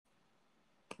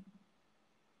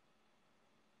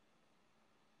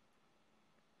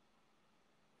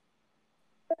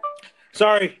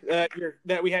Sorry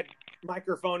that we had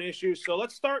microphone issues. So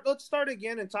let's start. Let's start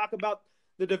again and talk about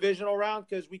the divisional round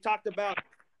because we talked about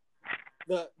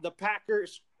the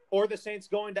Packers or the Saints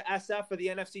going to SF for the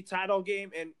NFC title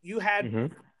game, and Hmm.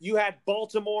 you had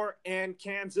Baltimore and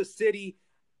Kansas City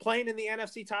playing in the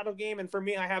NFC title game, and for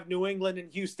me, I have New England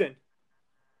and Houston.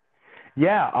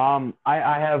 Yeah,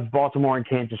 I have Baltimore and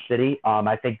Kansas City.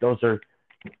 I think those are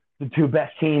the two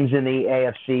best teams in the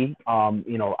AFC.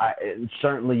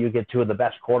 Certainly you get two of the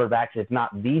best quarterbacks, if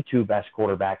not the two best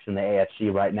quarterbacks in the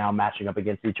AFC right now, matching up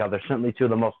against each other. Certainly two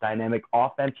of the most dynamic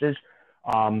offenses.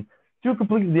 Two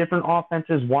completely different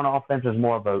offenses. One offense is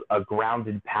more of a ground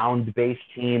and pound based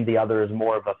team. The other is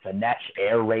more of a finesse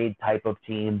air raid type of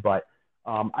team. But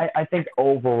I think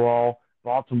overall,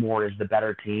 Baltimore is the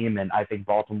better team, and I think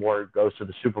Baltimore goes to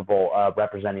the Super Bowl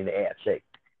representing the AFC.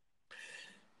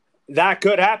 That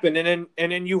could happen, and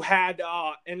then you had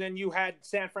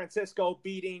San Francisco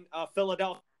beating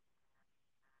Philadelphia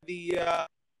the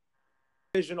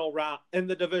divisional round in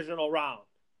the divisional round.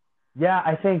 Yeah,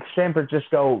 I think San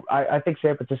Francisco. I think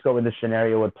San Francisco in this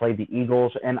scenario would play the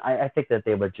Eagles, and I think that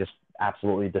they would just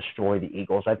absolutely destroy the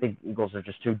Eagles. I think the Eagles are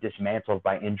just too dismantled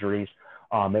by injuries.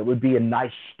 It would be a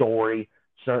nice story,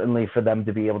 certainly, for them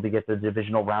to be able to get the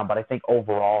divisional round. But I think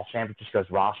overall, San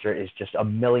Francisco's roster is just a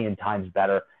million times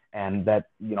better, and that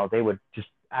they would just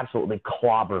absolutely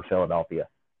clobber Philadelphia.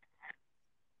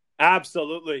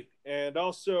 Absolutely, and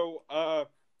let's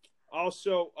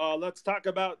talk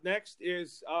about next who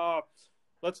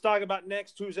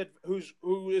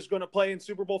is going to play in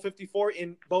Super Bowl 54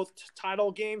 in both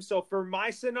title games. So for my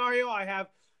scenario,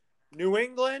 New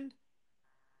England.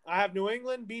 I have New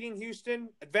England beating Houston,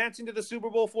 advancing to the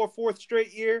Super Bowl for a fourth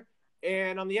straight year.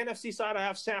 And on the NFC side, I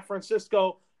have San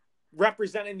Francisco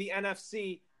representing the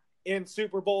NFC in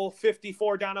Super Bowl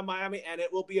 54 down in Miami, and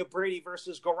it will be a Brady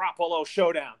versus Garoppolo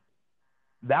showdown.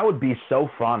 That would be so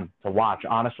fun to watch.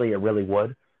 Honestly, it really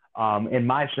would. In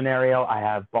my scenario, I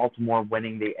have Baltimore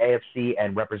winning the AFC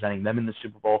and representing them in the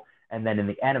Super Bowl. And then in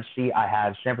the NFC, I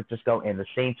have San Francisco and the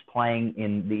Saints playing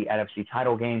in the NFC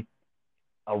title game,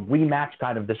 a rematch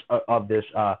kind of this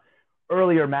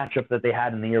earlier matchup that they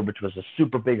had in the year, which was a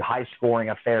super big,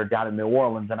 high-scoring affair down in New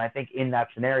Orleans. And I think in that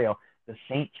scenario, the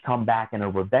Saints come back in a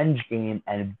revenge game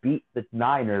and beat the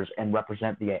Niners and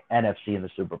represent the NFC in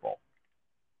the Super Bowl.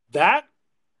 That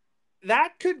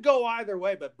that could go either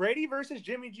way, but Brady versus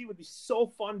Jimmy G would be so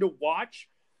fun to watch.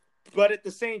 But at the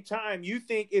same time, you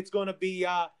think it's going to be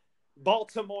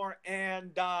Baltimore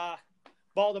and uh,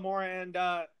 Baltimore and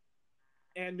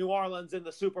New Orleans in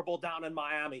the Super Bowl down in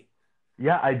Miami.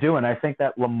 Yeah, I do. And I think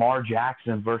that Lamar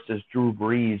Jackson versus Drew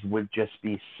Brees would just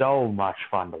be so much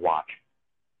fun to watch.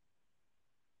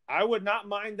 I would not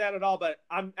mind that at all, but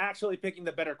I'm actually picking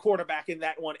the better quarterback in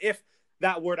that one. If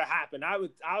that were to happen, I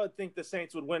would think the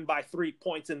Saints would win by 3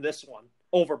 points in this one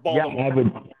over Yeah, Baltimore. I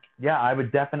would. Yeah, I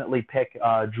would definitely pick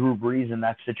Drew Brees in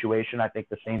that situation. I think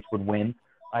the Saints would win.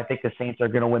 I think the Saints are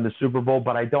going to win the Super Bowl,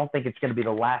 but I don't think it's going to be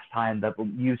the last time that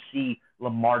you see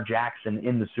Lamar Jackson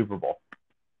in the Super Bowl.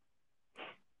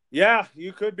 Yeah,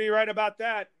 you could be right about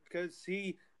that because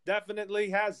he definitely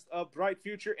has a bright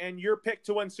future. And your pick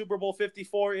to win Super Bowl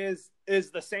 54 is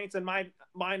the Saints, and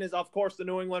mine is of course the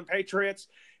New England Patriots.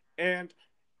 And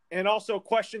also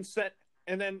questions set.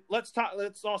 And then let's talk.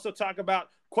 Let's also talk about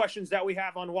questions that we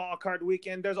have on Wild Card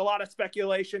Weekend. There's a lot of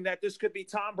speculation that this could be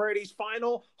Tom Brady's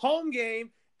final home game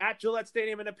at Gillette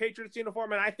Stadium in a Patriots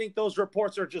uniform, and I think those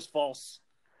reports are just false.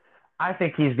 I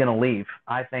think he's going to leave.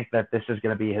 I think that this is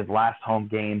going to be his last home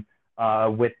game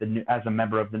as a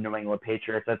member of the New England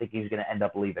Patriots. I think he's going to end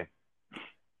up leaving.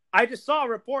 I just saw a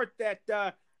report that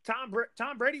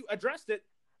Tom Brady addressed it.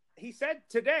 He said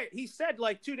today. He said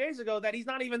like 2 days ago that he's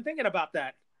not even thinking about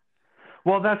that.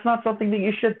 Well, that's not something that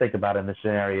you should think about in this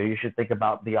scenario. You should think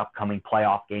about the upcoming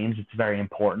playoff games. It's very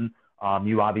important.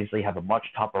 You obviously have a much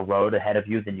tougher road ahead of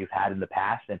you than you've had in the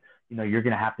past, and you're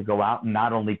going to have to go out and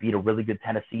not only beat a really good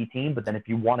Tennessee team, but then if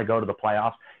you want to go to the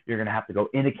playoffs, you're going to have to go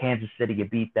into Kansas City and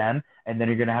beat them, and then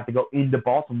you're going to have to go into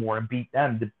Baltimore and beat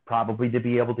them to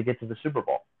be able to get to the Super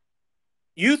Bowl.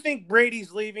 You think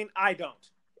Brady's leaving? I don't.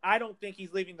 I don't think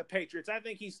he's leaving the Patriots. I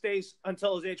think he stays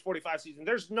until his age 45 season.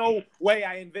 There's no way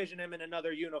I envision him in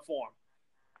another uniform.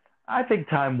 I think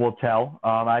time will tell.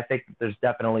 I think there's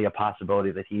definitely a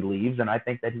possibility that he leaves, and I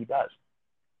think that he does.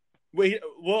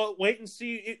 We'll wait and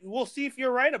see. We'll see if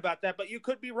you're right about that, but you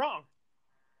could be wrong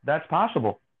That's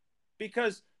possible.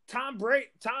 because Tom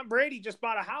Brady just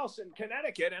bought a house in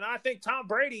Connecticut, and I think Tom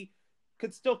Brady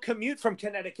could still commute from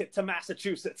Connecticut to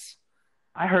Massachusetts.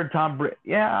 I heard Tom Brady.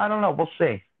 Yeah, I don't know. We'll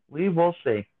see. We will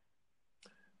see.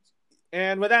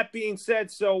 And with that being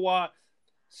said,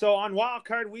 So on Wild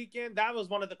Card Weekend, that was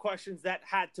one of the questions that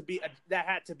had to be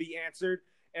answered,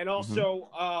 and also,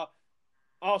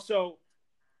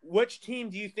 which team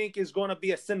do you think is going to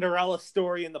be a Cinderella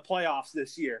story in the playoffs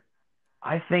this year?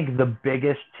 I think the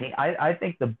biggest team. I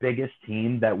think the biggest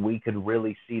team that we could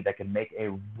really see that can make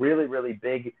a really really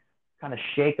big kind of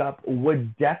shakeup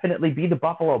would definitely be the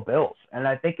Buffalo Bills, and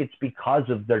I think it's because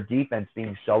of their defense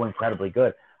being so incredibly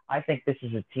good. I think this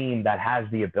is a team that has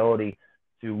the ability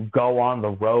to go on the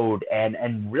road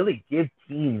and really give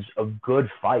teams a good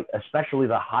fight, especially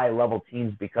the high level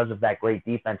teams because of that great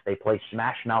defense. They play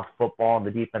smash mouth football on the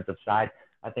defensive side.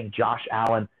 I think Josh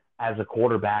Allen as a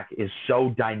quarterback is so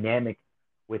dynamic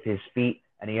with his feet,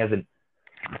 and he has an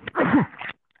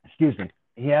excuse me,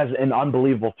 he has an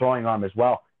unbelievable throwing arm as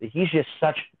well. He's just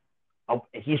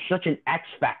he's such an X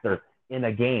factor in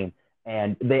a game,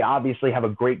 and they obviously have a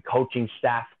great coaching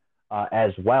staff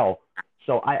as well.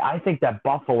 So I think that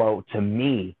Buffalo, to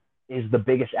me, is the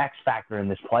biggest X factor in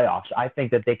this playoffs. I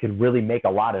think that they could really make a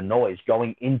lot of noise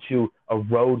going into a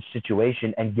road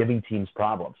situation and giving teams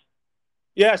problems.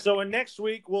 Yeah, so in next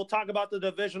week, we'll talk about the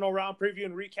divisional round preview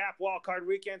and recap Wild Card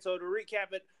Weekend. So to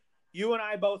recap it, you and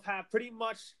I both have pretty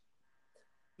much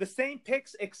the same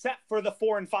picks except for the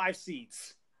 4 and 5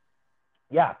 seeds.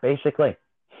 Yeah, basically.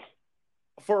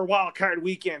 For Wild Card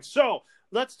Weekend. So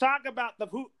let's talk about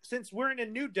since we're in a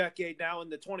new decade now in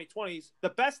the 2020s, the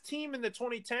best team in the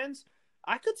 2010s,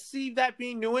 I could see that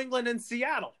being New England and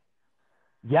Seattle.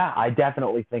 Yeah, I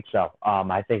definitely think so.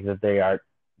 I think that they are.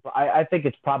 I think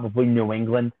it's probably New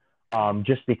England,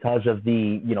 just because of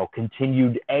the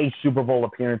continued A, Super Bowl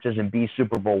appearances, and B,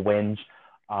 Super Bowl wins.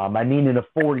 I mean, in a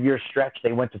 4-year stretch,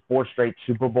 they went to 4 straight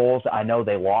Super Bowls. I know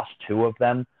they lost 2 of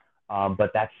them,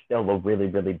 but that's still a really,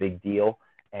 really big deal.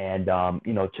 And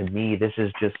to me, this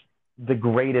is just the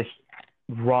greatest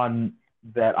run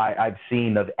that I've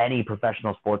seen of any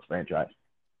professional sports franchise.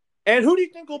 And who do you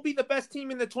think will be the best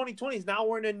team in the 2020s? Now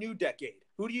we're in a new decade.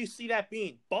 Who do you see that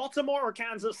being? Baltimore or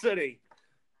Kansas City?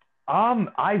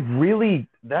 That's really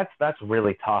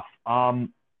tough.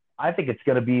 I think it's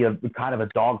going to be a kind of a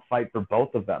dogfight for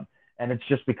both of them, and it's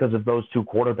just because of those 2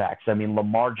 quarterbacks. I mean,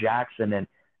 Lamar Jackson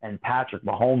and Patrick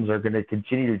Mahomes are going to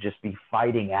continue to just be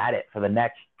fighting at it for the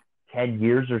next 10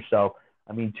 years or so.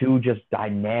 I mean, 2 just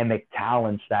dynamic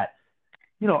talents that,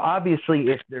 obviously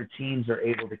if their teams are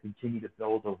able to continue to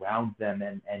build around them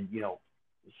and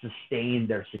sustain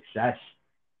their success,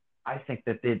 I think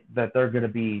that they're going to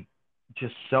be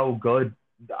just so good.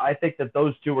 I think that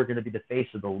those 2 are going to be the face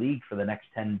of the league for the next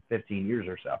 10, 15 years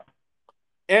or so.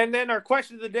 And then our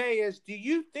question of the day is, do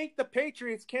you think the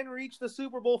Patriots can reach the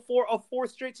Super Bowl for a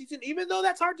 4th straight season, even though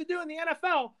that's hard to do in the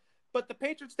NFL, but the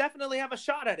Patriots definitely have a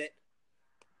shot at it?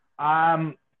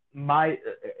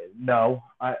 No,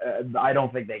 I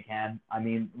don't think they can. I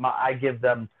mean, I give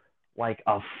them like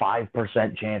a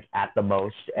 5% chance at the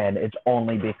most, and it's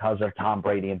only because of Tom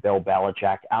Brady and Bill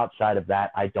Belichick. Outside of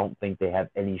that, I don't think they have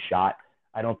any shot.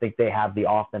 I don't think they have the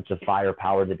offensive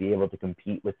firepower to be able to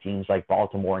compete with teams like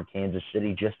Baltimore and Kansas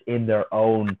City just in their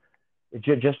own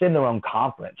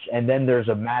conference. And then there's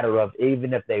a matter of,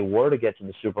 even if they were to get to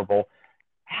the Super Bowl,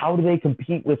 how do they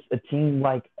compete with a team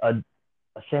like a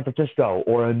San Francisco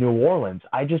or a New Orleans?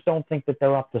 I just don't think that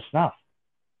they're up to snuff.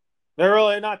 They're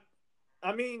really not.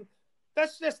 I mean,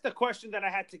 that's just the question that I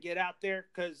had to get out there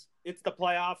because it's the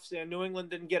playoffs and New England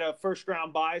didn't get a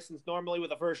first-round bye, since normally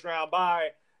with a first-round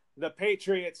bye, the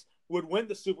Patriots would win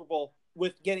the Super Bowl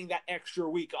with getting that extra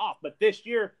week off. But this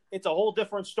year, it's a whole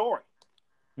different story.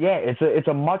 Yeah, it's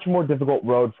a much more difficult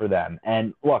road for them.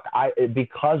 And look,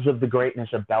 because of the greatness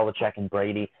of Belichick and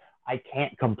Brady, I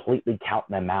can't completely count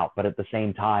them out. But at the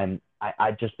same time,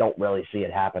 I just don't really see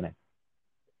it happening.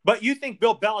 But you think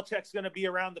Bill Belichick's going to be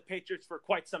around the Patriots for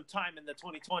quite some time in the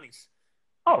 2020s?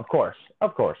 Oh, of course.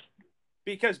 Of course.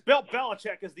 Because Bill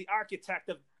Belichick is the architect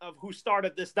of who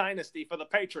started this dynasty for the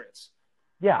Patriots.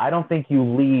 Yeah, I don't think you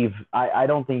leave. I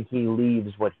don't think he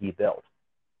leaves what he built.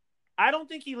 I don't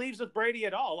think he leaves with Brady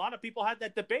at all. A lot of people had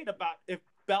that debate about if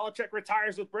Belichick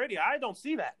retires with Brady. I don't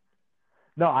see that.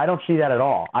 No, I don't see that at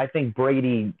all. I think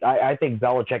I think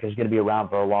Belichick is going to be around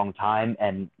for a long time,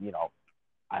 and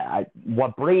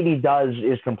what Brady does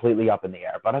is completely up in the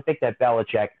air. But I think that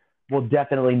Belichick will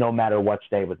definitely, no matter what,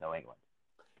 stay with New England.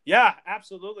 Yeah,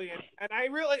 absolutely. And I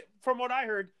really, from what I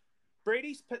heard,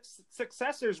 Brady's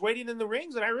successor's waiting in the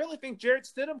rings, and I really think Jarrett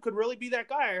Stidham could really be that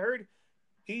guy. I heard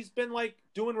he's been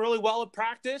doing really well in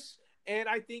practice, and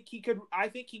I think he could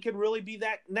really be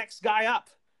that next guy up.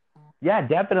 Yeah,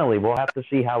 definitely. We'll have to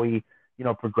see how he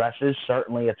progresses.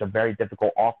 Certainly, it's a very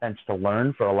difficult offense to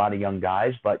learn for a lot of young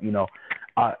guys, but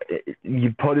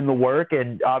you put in the work,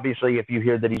 and obviously if you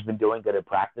hear that he's been doing good at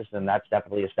practice, then that's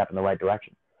definitely a step in the right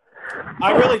direction.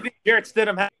 I really think Jarrett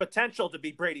Stidham has potential to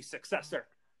be Brady's successor.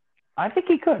 I think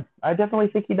he could. I definitely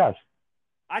think he does.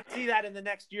 I see that in the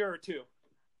next year or two.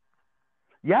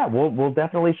 Yeah, we'll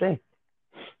definitely see.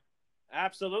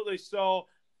 Absolutely. So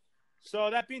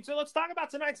that being said, let's talk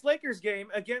about tonight's Lakers game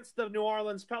against the New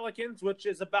Orleans Pelicans, which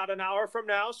is about an hour from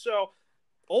now. So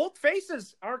old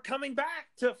faces are coming back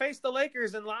to face the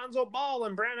Lakers, and Lonzo Ball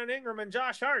and Brandon Ingram and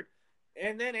Josh Hart.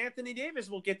 And then Anthony Davis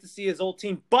will get to see his old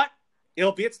team, but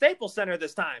it'll be at Staples Center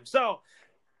this time. So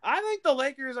I think the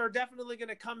Lakers are definitely going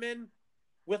to come in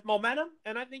with momentum,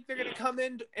 and I think they're going to come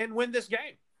in and win this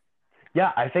game.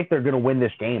 Yeah, I think they're going to win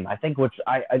this game. I think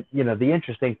the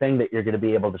interesting thing that you're going to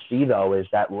be able to see, though, is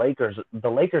that the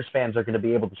Lakers fans are going to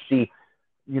be able to see,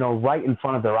 right in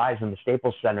front of their eyes in the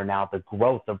Staples Center now, the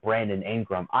growth of Brandon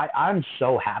Ingram. I'm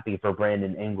so happy for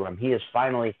Brandon Ingram. He has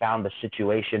finally found the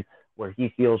situation where he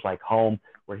feels like home,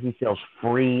 where he feels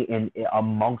free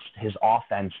amongst his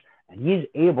offense, and he's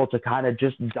able to kind of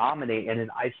just dominate in an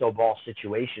iso ball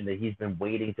situation that he's been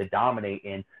waiting to dominate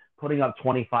in, putting up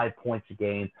 25 points a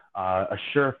game, a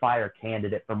surefire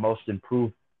candidate for most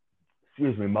improved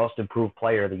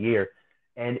player of the year.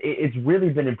 And it's really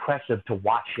been impressive to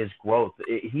watch his growth.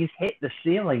 He's hit the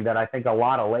ceiling that I think a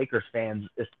lot of Lakers fans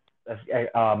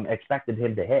expected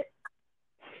him to hit.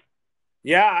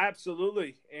 Yeah,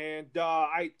 absolutely. And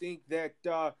I think that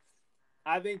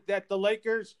the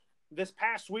Lakers this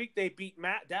past week, they beat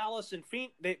Dallas and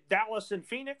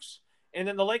Phoenix. And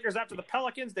then the Lakers after the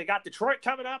Pelicans, they got Detroit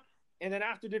coming up. And then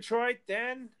after Detroit,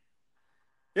 then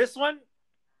this one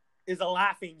is a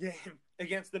laughing game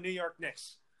against the New York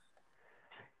Knicks.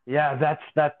 Yeah, that's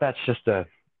just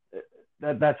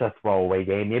that's a throwaway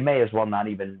game. You may as well not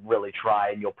even really try,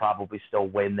 and you'll probably still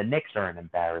win. The Knicks are an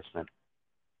embarrassment.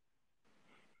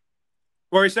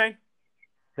 What are you saying?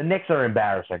 The Knicks are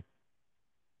embarrassing.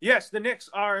 Yes, the Knicks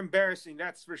are embarrassing,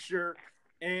 that's for sure.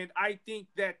 And I think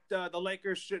that the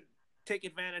Lakers should take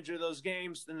advantage of those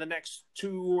games in the next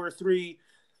 2 or 3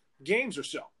 games or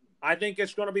so. I think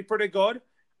it's going to be pretty good.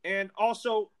 And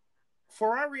also,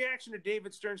 for our reaction to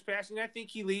David Stern's passing, I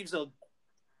think he leaves a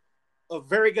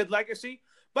very good legacy.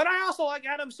 But I also like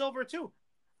Adam Silver, too.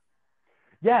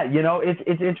 Yeah,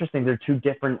 it's interesting. They're two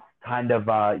different kind of,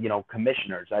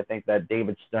 commissioners. I think that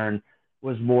David Stern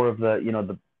was more of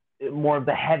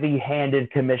the heavy-handed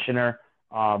commissioner,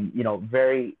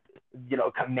 very,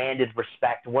 commanded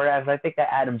respect. Whereas I think that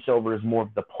Adam Silver is more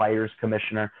of the players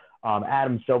commissioner.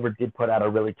 Adam Silver did put out a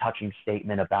really touching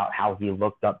statement about how he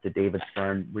looked up to David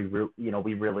Stern. We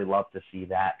really love to see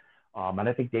that. And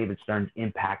I think David Stern's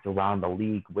impact around the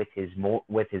league with his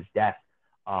death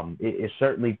is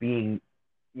certainly being,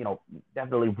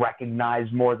 definitely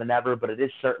recognized more than ever, but it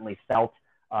is certainly felt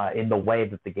in the way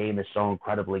that the game is so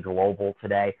incredibly global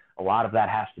today. A lot of that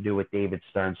has to do with David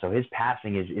Stern. So his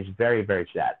passing is very, very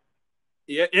sad.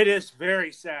 Yeah, it is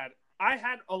very sad. I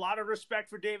had a lot of respect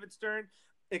for David Stern,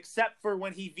 except for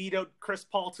when he vetoed Chris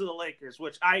Paul to the Lakers,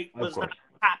 which I was not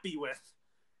happy with.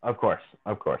 Of course,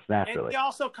 naturally. And he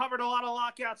also covered a lot of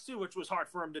lockouts too, which was hard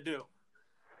for him to do.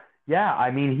 Yeah,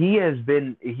 I mean,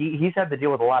 he's had to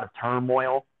deal with a lot of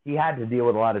turmoil. He had to deal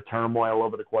with a lot of turmoil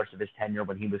over the course of his tenure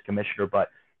when he was commissioner, but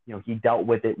he dealt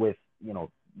with it with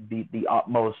the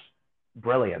utmost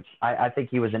brilliance. I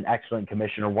think he was an excellent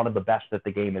commissioner, one of the best that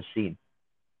the game has seen.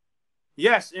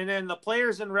 Yes, and then the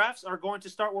players and refs are going to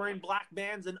start wearing black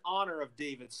bands in honor of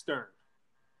David Stern.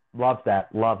 Love that.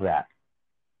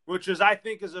 Which I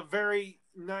think is a very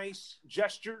nice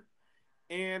gesture,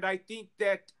 and I think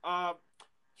that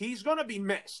he's going to be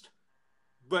missed.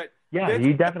 But yeah,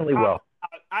 he definitely will.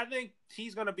 I think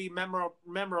he's going to be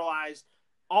memorized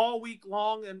all week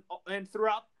long and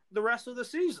throughout the rest of the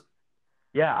season.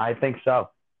 Yeah, I think so.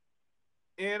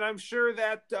 And I'm sure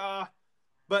that,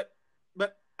 but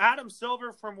Adam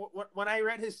Silver, from when I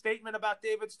read his statement about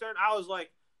David Stern, I was like,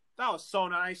 that was so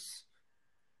nice.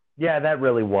 Yeah, that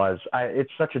really was. It's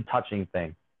such a touching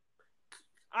thing.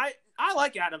 I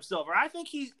like Adam Silver. I think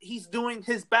he's doing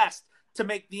his best to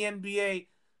make the NBA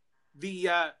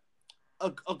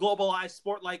a globalized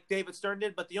sport like David Stern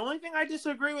did. But the only thing I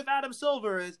disagree with Adam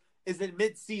Silver is a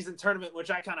mid-season tournament,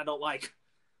 which I kind of don't like.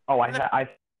 Oh, I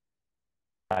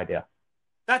idea.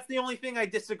 That's the only thing I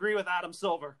disagree with Adam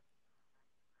Silver.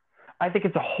 I think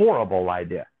it's a horrible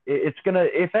idea. It's gonna,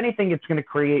 if anything, it's gonna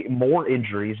create more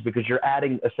injuries because you're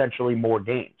adding essentially more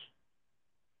games.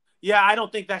 Yeah, I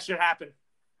don't think that should happen.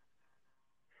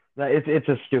 It's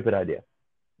a stupid idea.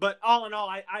 But all in all,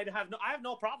 I have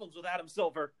no problems with Adam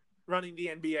Silver running the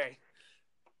NBA.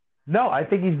 No, I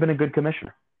think he's been a good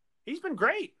commissioner. He's been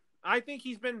great. I think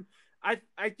he's been I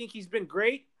think he's been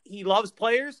great. He loves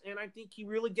players, and I think he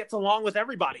really gets along with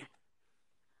everybody.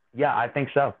 Yeah, I think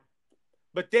so.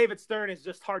 But David Stern is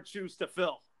just hard shoes to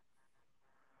fill.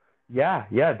 Yeah,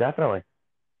 definitely.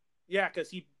 Yeah, because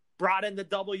he brought in the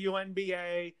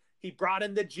WNBA, he brought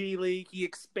in the G League, he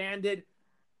expanded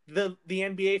the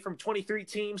NBA from 23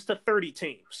 teams to 30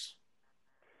 teams.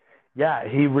 Yeah,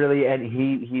 he really, and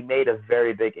he made a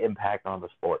very big impact on the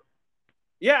sport.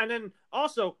 Yeah, and then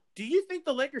also, do you think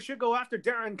the Lakers should go after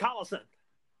Darren Collison?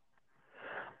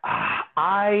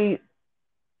 I'm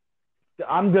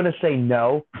going to say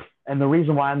no. And the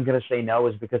reason why I'm going to say no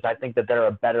is because I think that there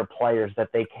are better players that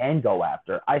they can go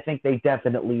after. I think they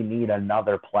definitely need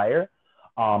another player.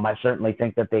 I certainly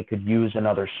think that they could use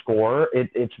another scorer.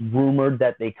 It's rumored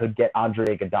that they could get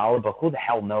Andre Iguodala, but who the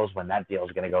hell knows when that deal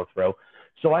is going to go through.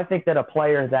 So I think that a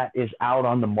player that is out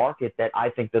on the market that I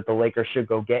think that the Lakers should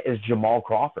go get is Jamal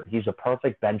Crawford. He's a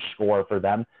perfect bench scorer for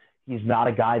them. He's not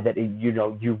a guy that,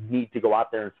 you need to go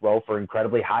out there and throw for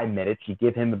incredibly high minutes. You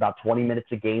give him about 20 minutes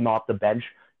a game off the bench.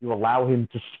 You allow him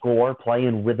to score, play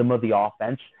in rhythm of the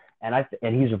offense, and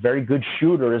he's a very good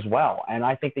shooter as well. And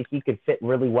I think that he could fit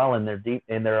really well in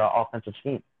their offensive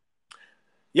scheme.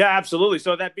 Yeah, absolutely.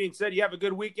 So that being said, you have a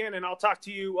good weekend, and I'll talk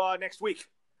to you next week.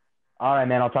 All right,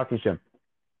 man. I'll talk to you soon.